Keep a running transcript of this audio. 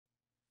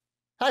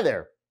Hi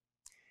there.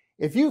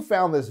 If you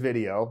found this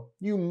video,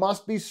 you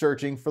must be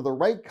searching for the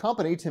right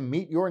company to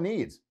meet your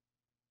needs.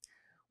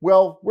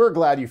 Well, we're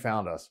glad you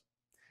found us.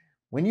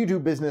 When you do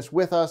business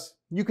with us,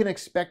 you can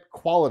expect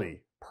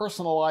quality,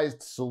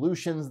 personalized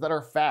solutions that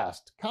are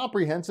fast,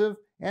 comprehensive,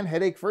 and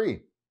headache-free.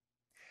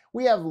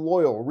 We have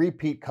loyal,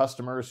 repeat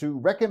customers who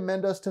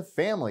recommend us to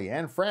family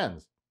and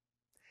friends.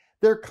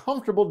 They're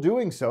comfortable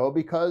doing so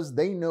because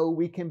they know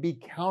we can be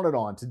counted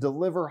on to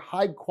deliver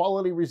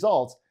high-quality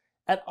results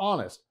at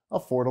honest,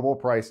 affordable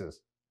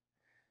prices.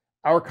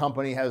 Our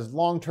company has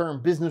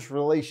long-term business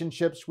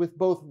relationships with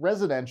both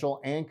residential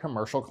and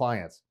commercial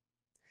clients.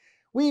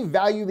 We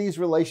value these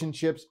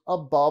relationships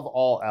above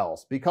all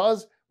else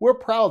because we're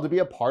proud to be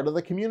a part of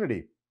the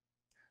community.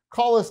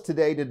 Call us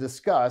today to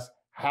discuss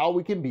how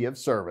we can be of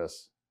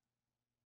service.